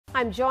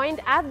I'm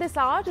joined at this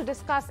hour to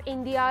discuss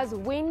India's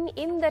win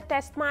in the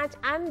Test match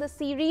and the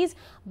series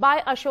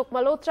by Ashok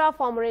Malhotra,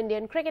 former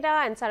Indian cricketer,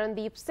 and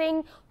Sarandeep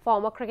Singh,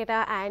 former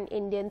cricketer and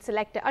Indian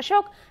selector.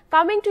 Ashok,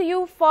 coming to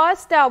you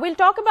first, we'll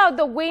talk about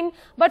the win,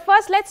 but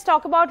first let's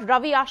talk about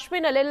Ravi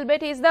Ashwin a little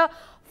bit. He's the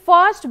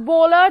first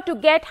bowler to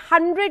get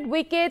 100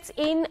 wickets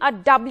in a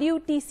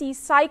WTC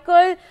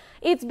cycle.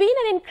 It's been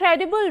an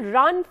incredible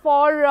run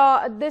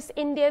for this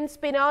Indian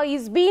spinner.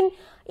 He's been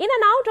in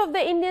and out of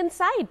the Indian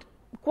side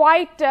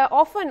quite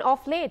often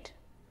of late.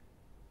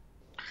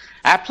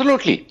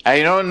 Absolutely.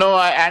 I know,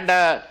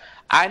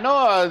 I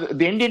know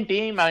the Indian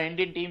team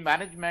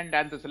management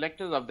and the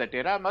selectors of that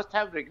era must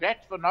have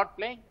regrets for not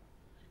playing.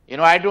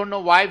 I don't know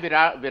why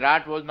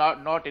Virat was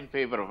not in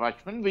favor of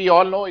Ashwin. We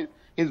all know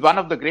he's one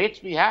of the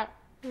greats we have.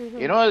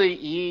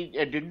 He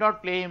did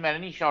not play him in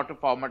any shorter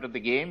format of the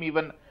game,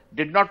 even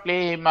did not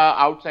play him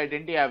outside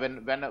India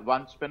when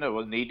one spinner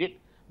was needed.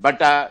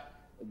 But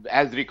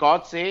as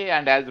records say,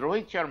 and as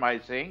Rohit Sharma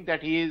is saying,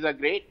 that he is a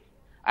great,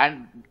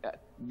 and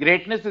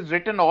greatness is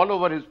written all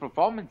over his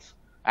performance.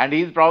 And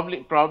he's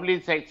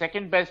probably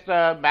second best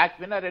match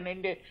winner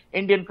in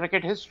Indian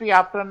cricket history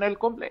after Anil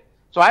Kumble.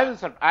 So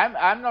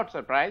I'm not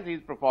surprised he's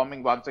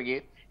performing once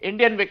again.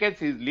 Indian wickets,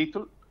 he's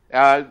lethal.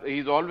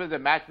 He's always a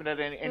match winner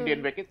in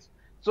Indian wickets.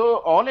 So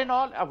all in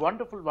all, a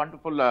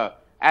wonderful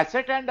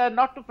asset. And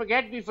not to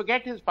forget, we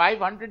forget his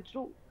 500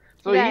 too.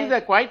 So he's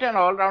quite an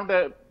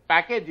all-rounder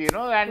package,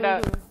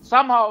 and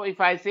somehow, if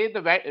I say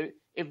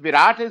if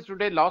Virat has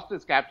today lost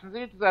his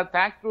captaincy, it's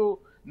thanks to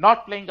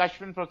not playing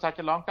Ashwin for such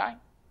a long time.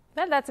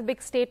 Well, that's a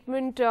big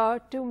statement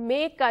to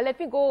make. Let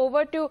me go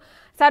over to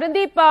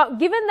Sarandeep.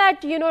 Given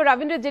that,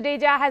 Ravindra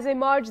Jadeja has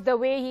emerged the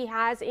way he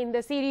has in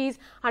the series,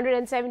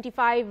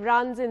 175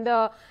 runs in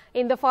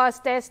the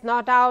first test,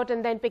 not out,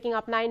 and then picking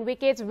up 9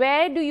 wickets,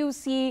 where do you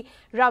see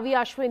Ravi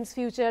Ashwin's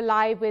future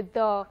lie with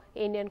the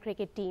Indian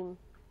cricket team?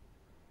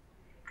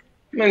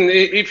 I mean,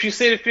 if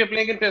you're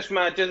playing in test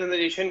matches in the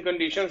Asian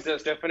conditions,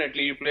 yes,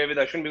 definitely you play with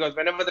Ashwin, because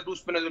whenever the two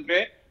spinners will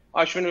play,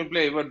 Ashwin will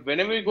play. But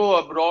whenever we go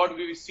abroad,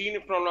 we've seen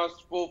it from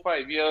last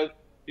 4-5 years.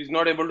 He's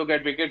not able to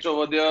get wickets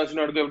over there. He's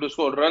not able to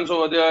score runs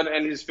over there,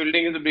 and his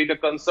fielding is a bigger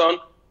concern.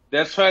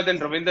 That's why then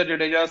Ravindra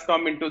Jadeja has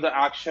come into the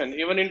action.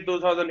 Even in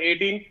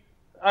 2018,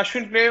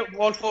 Ashwin played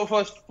all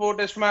first four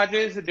test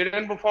matches,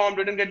 didn't perform,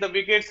 didn't get the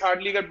wickets,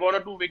 hardly got 1 or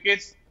 2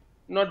 wickets,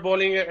 not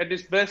bowling at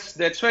his best.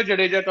 That's why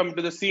Jadeja come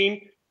to the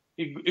scene.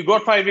 He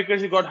got 5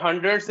 wickets, he got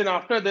hundreds, and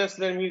after this,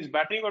 then his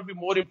batting would be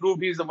more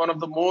improved. He's one of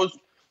the most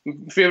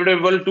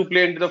favorable to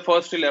play into the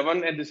first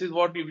 11, and this is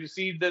what if you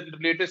see the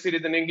latest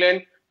series in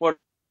England, what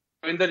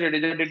Ravindra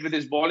Jadeja did with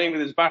his bowling, with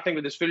his batting,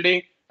 with his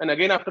fielding, and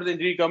again after the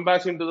injury,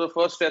 comes into the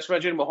first test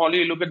match in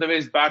Kohli. Look at the way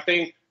he's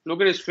batting,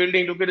 look at his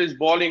fielding, look at his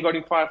bowling,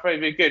 getting 5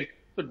 wickets.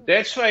 So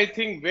that's why I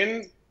think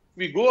when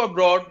we go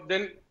abroad,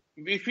 then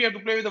if we have to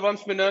play with the one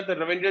spinner, the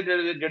Ravindra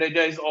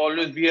Jadeja is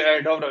always be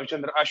ahead of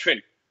Ravichandran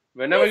Ashwin.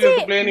 Whenever you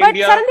have to play in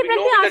India, Sarandeep, let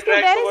me ask you,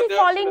 where is he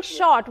falling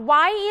short?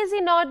 Why is he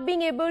not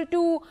being able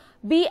to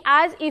be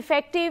as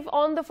effective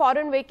on the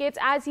foreign wickets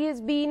as he has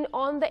been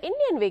on the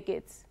Indian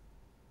wickets?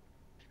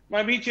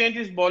 Maybe he changed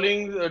his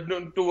bowling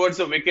towards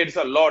the wickets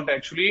a lot,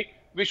 actually,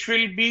 which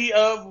will be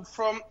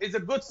is a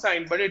good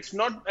sign, but it's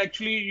not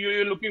actually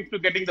you're looking to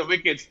getting the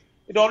wickets.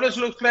 It always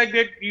looks like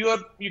that you're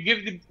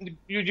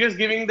just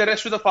giving the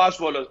rest to the fast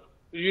bowlers.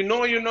 You're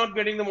not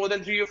getting the more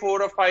than 3 or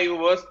 4 or 5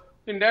 overs.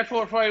 In that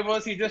 4 or 5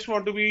 overs, he just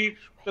want to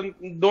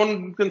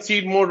don't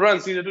concede more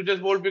runs. He has to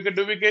just bowl wicket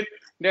to wicket.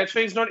 That's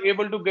why he's not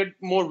able to get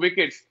more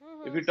wickets.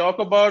 If you talk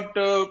about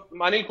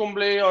Anil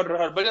Kumble or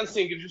Harbhajan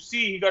Singh, if you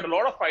see, he got a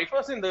lot of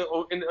fifers in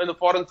the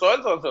foreign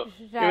soils also.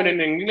 Right. Even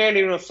in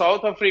England,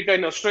 South Africa,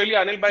 in Australia,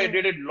 Anil Bhai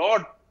did it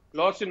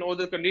lots in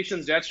other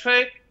conditions. That's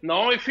why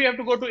now if we have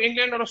to go to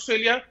England or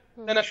Australia,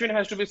 then Ashwin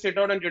has to be sit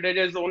out, and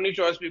Jadeja is the only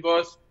choice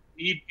because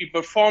he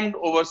performed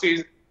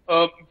overseas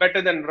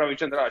better than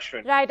Ravichandran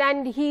Ashwin. Right,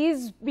 and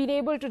he's been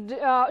able to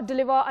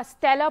deliver a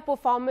stellar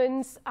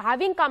performance,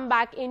 having come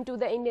back into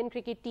the Indian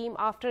cricket team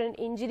after an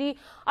injury.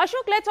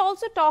 Ashok, let's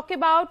also talk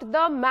about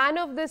the man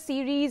of the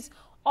series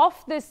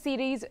of this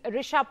series,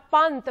 Rishabh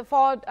Pant,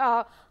 for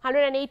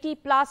 180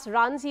 plus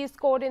runs he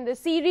scored in the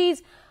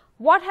series.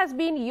 What has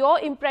been your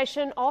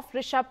impression of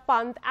Rishabh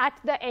Pant at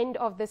the end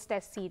of this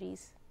test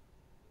series?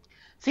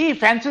 See, he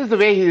fancies the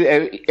way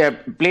he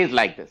plays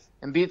like this.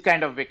 In these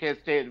kind of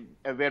wickets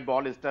where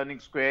ball is turning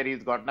square,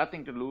 he's got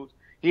nothing to lose.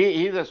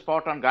 He's a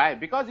spot-on guy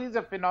because he's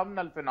a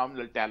phenomenal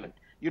talent.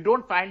 You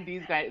don't find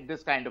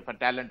this kind of a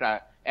talent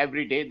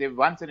every day. They're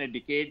once in a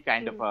decade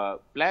kind of a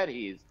player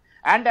he is.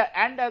 And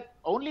the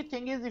only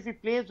thing is if he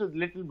plays with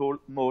little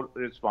more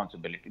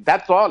responsibility.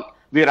 That's all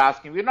we're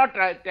asking. We're not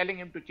telling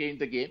him to change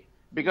the game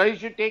because he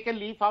should take a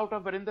leaf out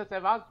of Virender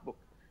Sehwag's book.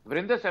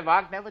 Virender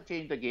Sehwag never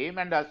changed the game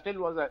and still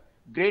was a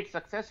great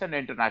success on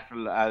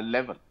international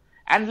level.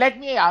 And let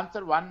me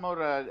answer one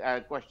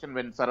more question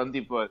when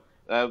Sarandeep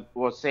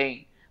was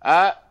saying,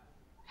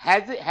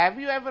 have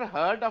you ever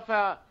heard of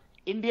an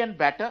Indian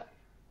batter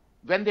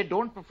when they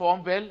don't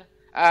perform well,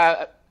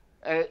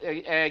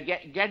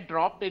 get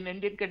dropped in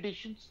Indian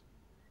conditions?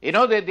 You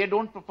know, they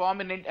don't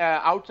perform in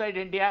outside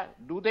India.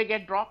 Do they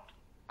get dropped?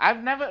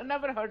 I've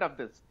never heard of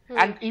this.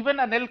 And even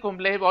Anil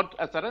Kumble, what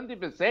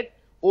Sarandeep has said,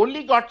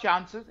 only got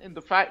chances in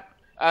the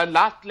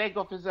last leg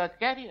of his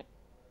career.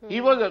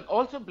 He was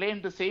also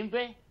blamed the same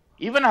way.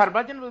 Even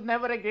Harbhajan was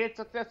never a great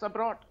success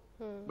abroad,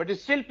 but he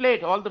still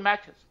played all the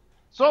matches.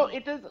 So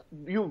it is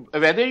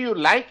whether you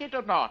like it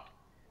or not,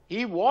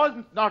 he was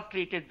not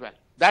treated well.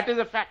 That is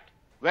a fact.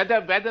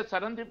 Whether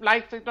Sarandeep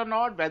likes it or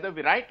not, whether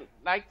Virat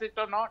likes it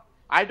or not,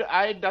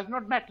 it does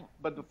not matter.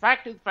 But the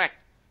fact is fact.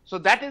 So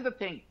that is the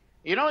thing.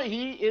 You know,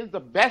 he is the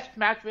best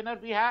match winner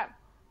we have.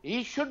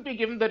 He should be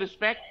given the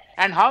respect.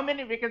 And how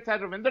many wickets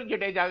has Ravindra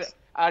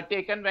Jadeja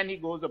taken when he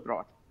goes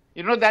abroad?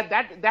 You know,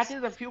 that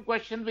is a few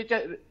questions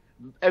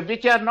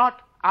which are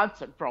not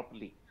answered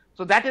properly.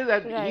 So that is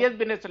right. He has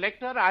been a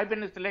selector. I've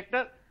been a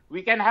selector.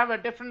 We can have a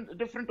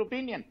different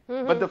opinion.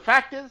 But the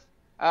fact is,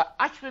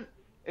 Ashwin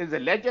is a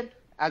legend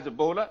as a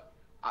bowler.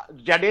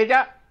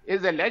 Jadeja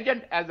is a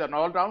legend as an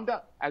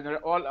all-rounder, as an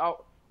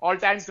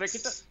all-time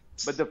cricketer.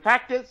 But the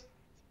fact is,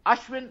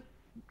 Ashwin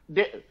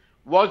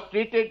was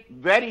treated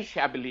very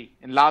shabbily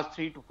in last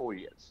 3 to 4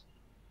 years.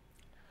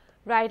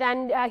 Right,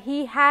 and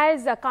he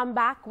has come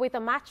back with a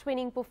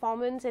match-winning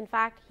performance. In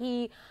fact,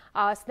 he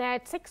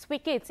snared 6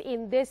 wickets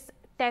in this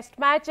test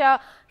match.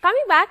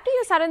 Coming back to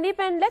you, Sarandeep,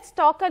 and let's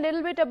talk a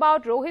little bit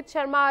about Rohit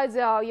Sharma's,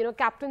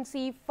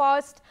 captaincy,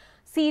 first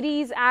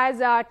series as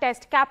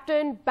test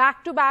captain,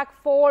 back-to-back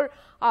 4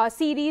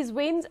 series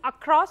wins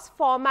across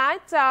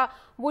formats.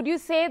 Would you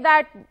say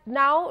that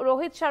now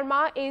Rohit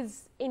Sharma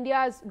is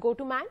India's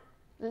go-to man?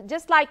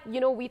 Just like,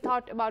 we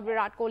thought about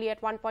Virat Kohli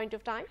at one point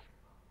of time?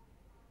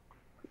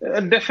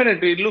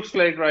 Definitely, it looks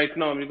like right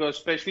now,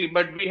 because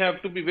but we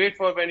have to wait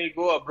for when he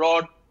go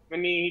abroad,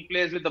 when he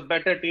plays with the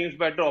better teams,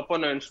 better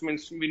opponents.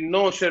 Means we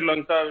know Sri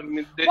Lanka.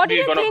 What do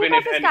you think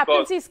of his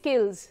captaincy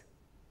skills?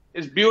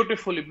 It's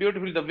beautiful.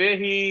 The way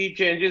he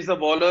changes the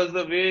bowlers,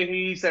 the way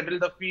he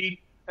settles the field,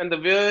 and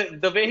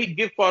the way he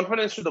gives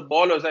confidence to the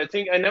bowlers. I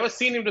think I never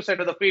seen him to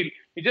settle the field.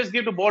 He just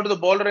give the ball to the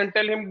bowler and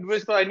tell him,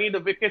 I need the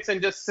wickets, and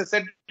just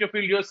set your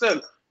field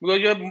yourself,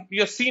 because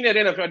you're senior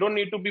enough. I don't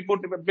need to be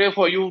play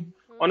for you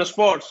on a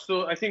spot.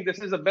 So I think this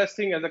is the best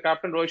thing as a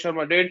captain Rohit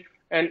Sharma did,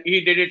 and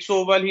he did it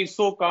so well. He's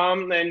so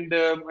calm, and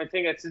I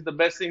think it's the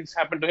best things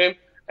happened to him.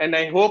 And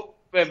I hope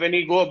when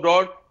he go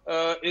abroad,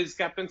 his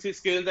captaincy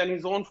skills and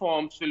his own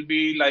forms will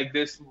be like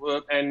this,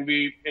 and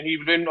he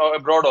win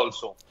abroad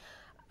also.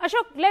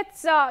 Ashok,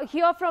 let's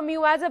hear from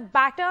you. As a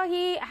batter,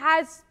 he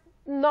has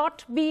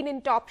not been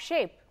in top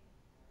shape.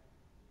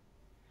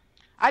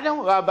 I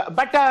know,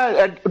 but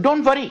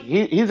don't worry.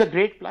 He's a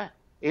great player.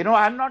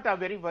 I'm not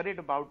very worried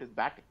about his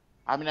batting.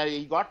 I mean,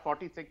 he got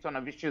 46 on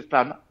a vicious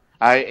turn.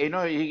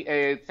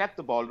 He set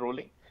the ball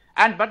rolling.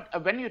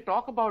 But when you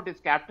talk about his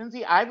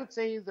captaincy, I would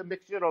say he's a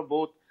mixture of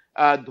both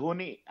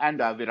Dhoni and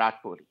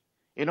Virat Kohli.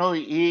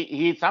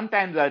 He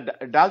sometimes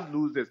does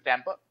lose his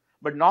temper,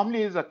 but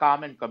normally he's a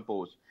calm and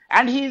composed.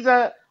 And he's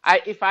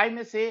if I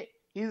may say,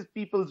 he's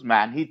people's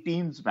man. He's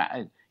team's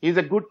man. He's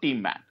a good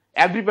team man.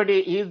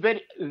 Everybody, he's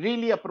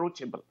really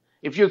approachable.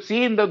 If you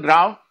see in the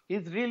ground,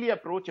 he's really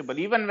approachable.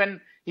 Even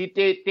when he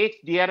takes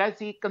DRS,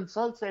 he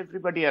consults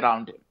everybody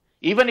around him.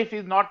 Even if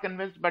he's not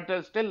convinced, but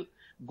still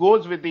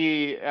goes with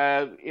the,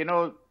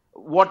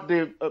 what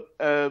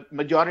the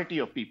majority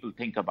of people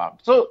think about.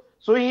 So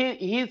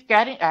he's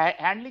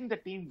handling the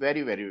team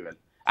very, very well.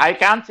 I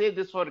can't say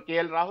this for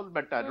KL Rahul,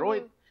 but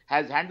Rohit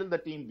has handled the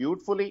team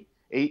beautifully.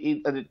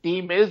 The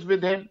team is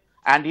with him,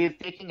 and he is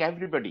taking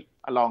everybody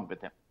along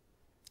with him.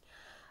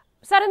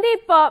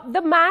 Sarandeep,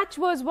 the match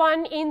was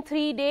won in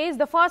 3 days.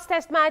 The first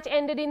test match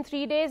ended in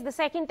 3 days. The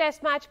second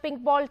test match,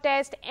 pink ball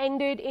test,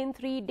 ended in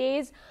 3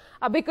 days.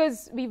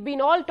 Because we've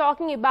been all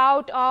talking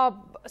about a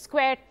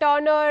square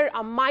turner,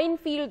 a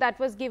minefield that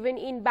was given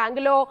in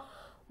Bangalore.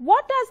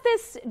 What does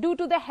this do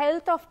to the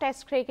health of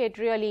test cricket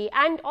really?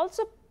 And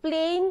also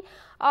playing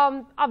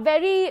a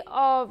very,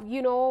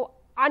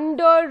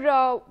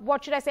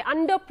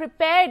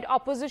 underprepared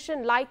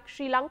opposition like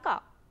Sri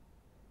Lanka?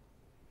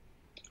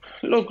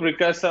 Look,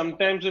 Rika,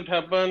 sometimes it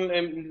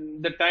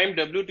happened the time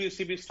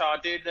WTCB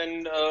started,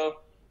 and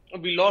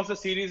we lost the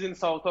series in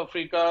South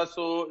Africa.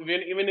 So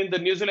even in the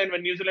New Zealand,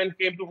 when New Zealand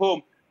came to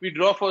home, we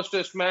draw first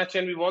test match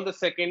and we won the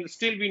second.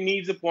 Still, we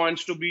need the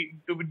points to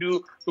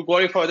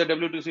qualify the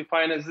WTC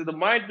finals. There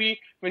might be,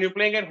 when you're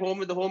playing at home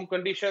with the home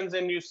conditions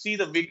and you see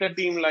the weaker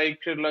team like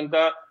Sri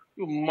Lanka,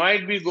 you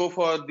might go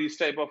for these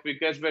type of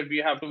wickets where we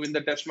have to win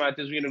the test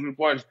matches, win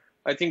points.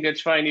 I think that's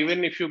fine.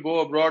 Even if you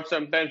go abroad,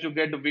 sometimes you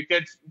get the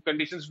wickets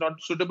conditions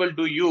not suitable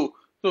to you.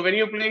 So when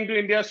you're playing to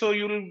India, so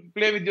you'll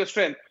play with your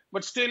strength.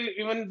 But still,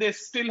 even they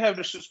still have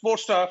the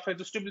sports staff has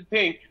to still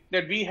think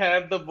that we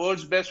have the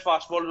world's best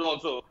fast bowlers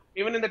also.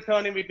 Even in the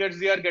turning wickets,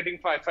 they are getting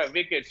five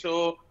wickets.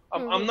 So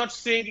I'm not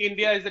saying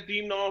India is the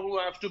team now who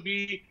have to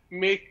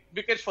make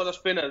wickets for the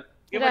spinners.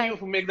 Even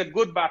if you make the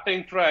good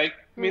batting try,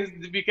 means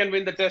we can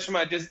win the test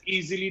matches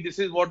easily. This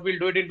is what we'll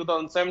do it in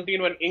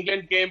 2017 when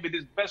England came with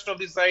his best of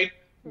the side.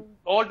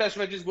 all test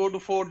matches go to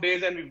 4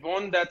 days and we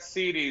won that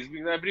series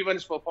because everyone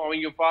is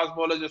performing. Your fast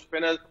bowlers, your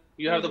spinners,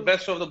 you have the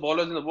best of the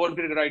bowlers in the world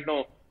cricket right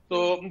now.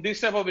 So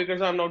this type of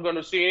wickets I'm not going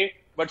to see.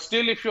 But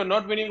still, if you're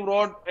not winning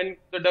abroad and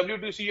the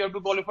WTC you have to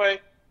qualify,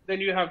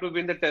 then you have to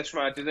win the test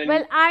matches. And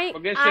well, I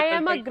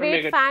am a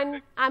great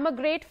fan. I'm a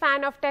great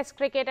fan of Test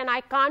cricket, and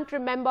I can't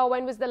remember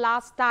when was the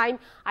last time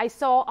I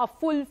saw a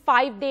full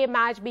 5-day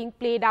match being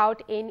played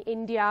out in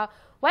India.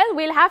 Well,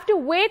 we'll have to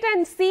wait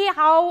and see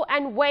how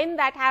and when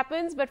that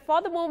happens. But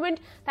for the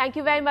moment, thank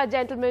you very much,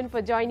 gentlemen,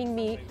 for joining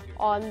me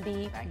on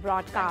the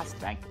broadcast.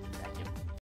 Thank you.